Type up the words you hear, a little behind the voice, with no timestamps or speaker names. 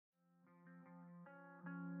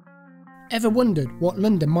Ever wondered what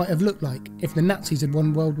London might have looked like if the Nazis had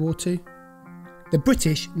won World War II? The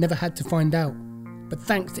British never had to find out, but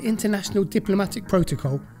thanks to international diplomatic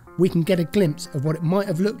protocol, we can get a glimpse of what it might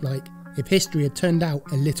have looked like if history had turned out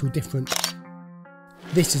a little different.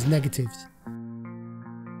 This is Negatives.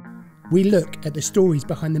 We look at the stories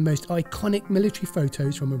behind the most iconic military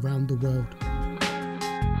photos from around the world.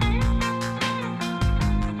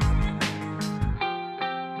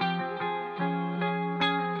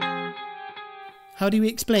 How do we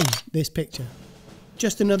explain this picture?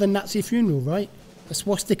 Just another Nazi funeral, right? A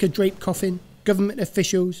swastika draped coffin, government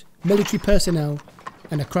officials, military personnel,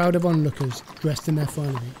 and a crowd of onlookers dressed in their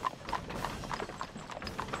finery.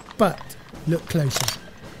 But look closer.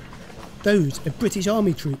 Those are British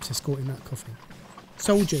Army troops escorting that coffin.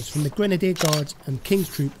 Soldiers from the Grenadier Guards and King's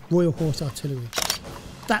Troop Royal Horse Artillery.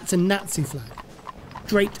 That's a Nazi flag,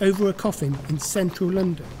 draped over a coffin in central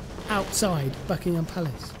London, outside Buckingham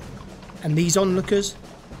Palace. And these onlookers,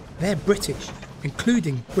 they're British,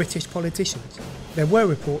 including British politicians. There were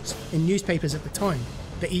reports in newspapers at the time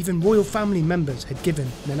that even royal family members had given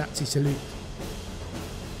the Nazi salute.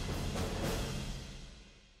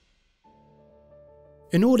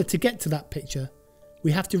 In order to get to that picture,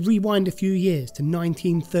 we have to rewind a few years to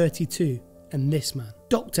 1932 and this man,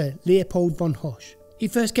 Dr. Leopold von Hoesch. He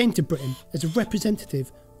first came to Britain as a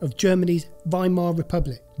representative of Germany's Weimar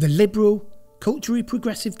Republic, the liberal, culturally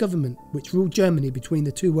progressive government which ruled Germany between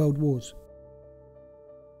the two world wars.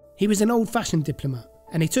 He was an old-fashioned diplomat,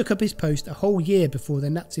 and he took up his post a whole year before the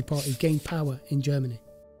Nazi Party gained power in Germany.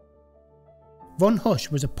 Von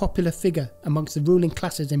Hoesch was a popular figure amongst the ruling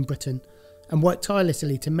classes in Britain and worked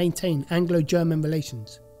tirelessly to maintain Anglo-German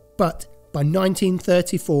relations. But by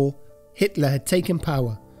 1934, Hitler had taken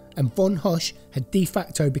power, and von Hoesch had de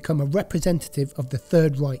facto become a representative of the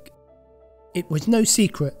Third Reich. It was no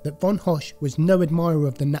secret that von Hoesch was no admirer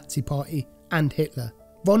of the Nazi Party and Hitler.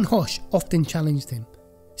 Von Hoesch often challenged him,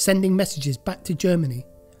 sending messages back to Germany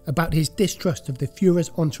about his distrust of the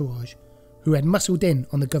Führer's entourage, who had muscled in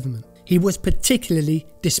on the government. He was particularly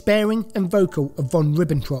despairing and vocal of von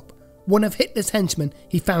Ribbentrop, one of Hitler's henchmen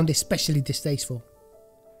he found especially distasteful.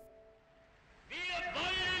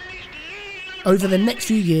 Over the next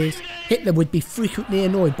few years, Hitler would be frequently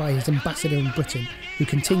annoyed by his ambassador in Britain, who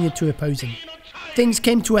continued to oppose him. Things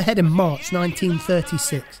came to a head in March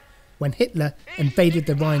 1936, when Hitler invaded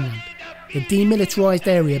the Rhineland, the demilitarised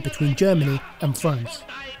area between Germany and France.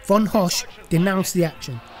 Von Hoesch denounced the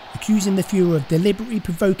action, accusing the Führer of deliberately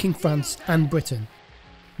provoking France and Britain.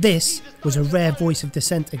 This was a rare voice of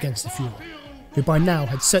dissent against the Führer, who by now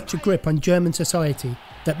had such a grip on German society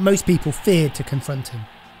that most people feared to confront him.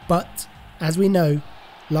 But, as we know,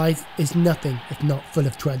 life is nothing if not full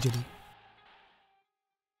of tragedy.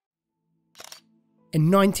 In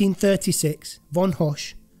 1936, von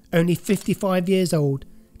Hoesch, only 55 years old,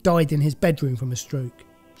 died in his bedroom from a stroke.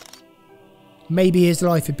 Maybe his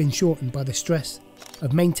life had been shortened by the stress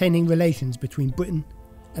of maintaining relations between Britain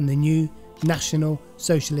and the new National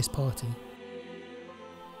Socialist Party.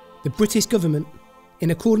 The British government,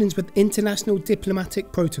 in accordance with international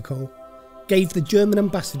diplomatic protocol, gave the German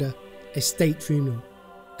ambassador a state funeral,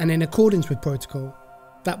 and in accordance with protocol,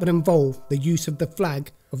 that would involve the use of the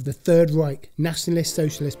flag of the Third Reich Nationalist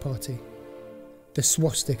Socialist Party, the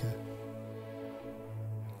swastika.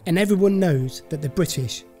 And everyone knows that the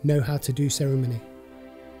British know how to do ceremony.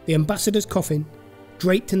 The ambassador's coffin,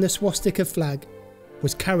 draped in the swastika flag,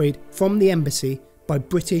 was carried from the embassy by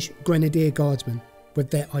British Grenadier Guardsmen with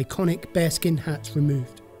their iconic bearskin hats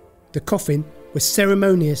removed. The coffin was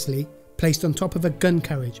ceremoniously placed on top of a gun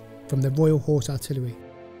carriage from the Royal Horse Artillery.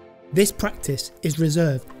 This practice is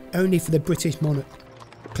reserved only for the British monarch,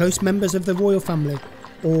 close members of the royal family,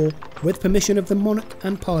 or, with permission of the monarch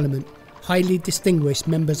and parliament, highly distinguished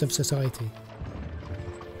members of society.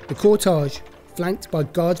 The cortege, flanked by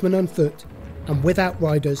guardsmen on foot and with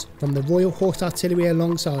outriders from the Royal Horse Artillery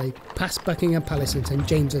alongside, passed Buckingham Palace in St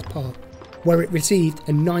James's Park, where it received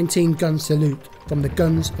a 19-gun salute from the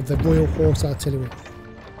guns of the Royal Horse Artillery.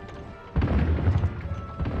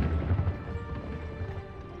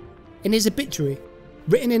 In his obituary,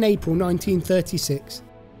 written in April 1936,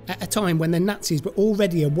 at a time when the Nazis were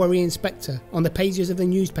already a worrying spectre on the pages of the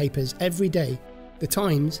newspapers every day, the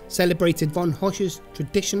Times celebrated von Hoesch's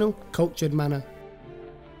traditional, cultured manner.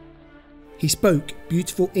 He spoke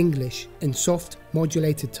beautiful English in soft,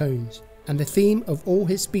 modulated tones, and the theme of all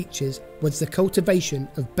his speeches was the cultivation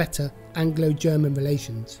of better Anglo-German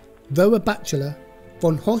relations. Though a bachelor,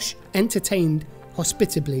 von Hoesch entertained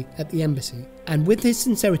hospitably at the embassy, and with his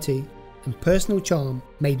sincerity and personal charm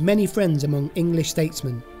made many friends among English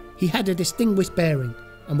statesmen. He had a distinguished bearing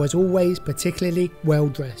and was always particularly well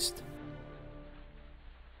dressed.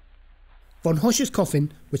 Von Hoesch's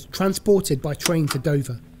coffin was transported by train to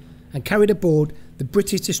Dover and carried aboard the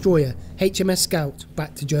British destroyer HMS Scout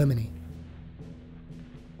back to Germany.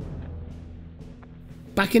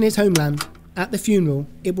 Back in his homeland, at the funeral,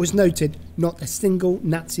 it was noted not a single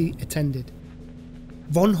Nazi attended.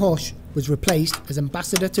 Von Hoesch was replaced as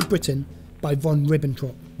ambassador to Britain by von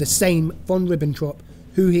Ribbentrop, the same von Ribbentrop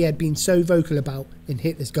who he had been so vocal about in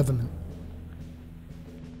Hitler's government.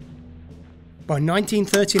 By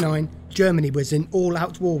 1939, Germany was in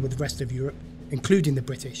all-out war with the rest of Europe, including the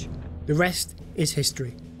British. The rest is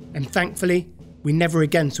history, and thankfully, we never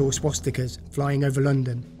again saw swastikas flying over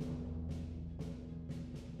London.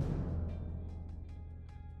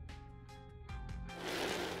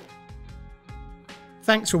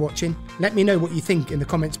 Thanks for watching. Let me know what you think in the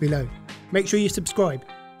comments below. Make sure you subscribe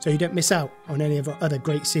so you don't miss out on any of our other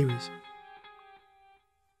great series.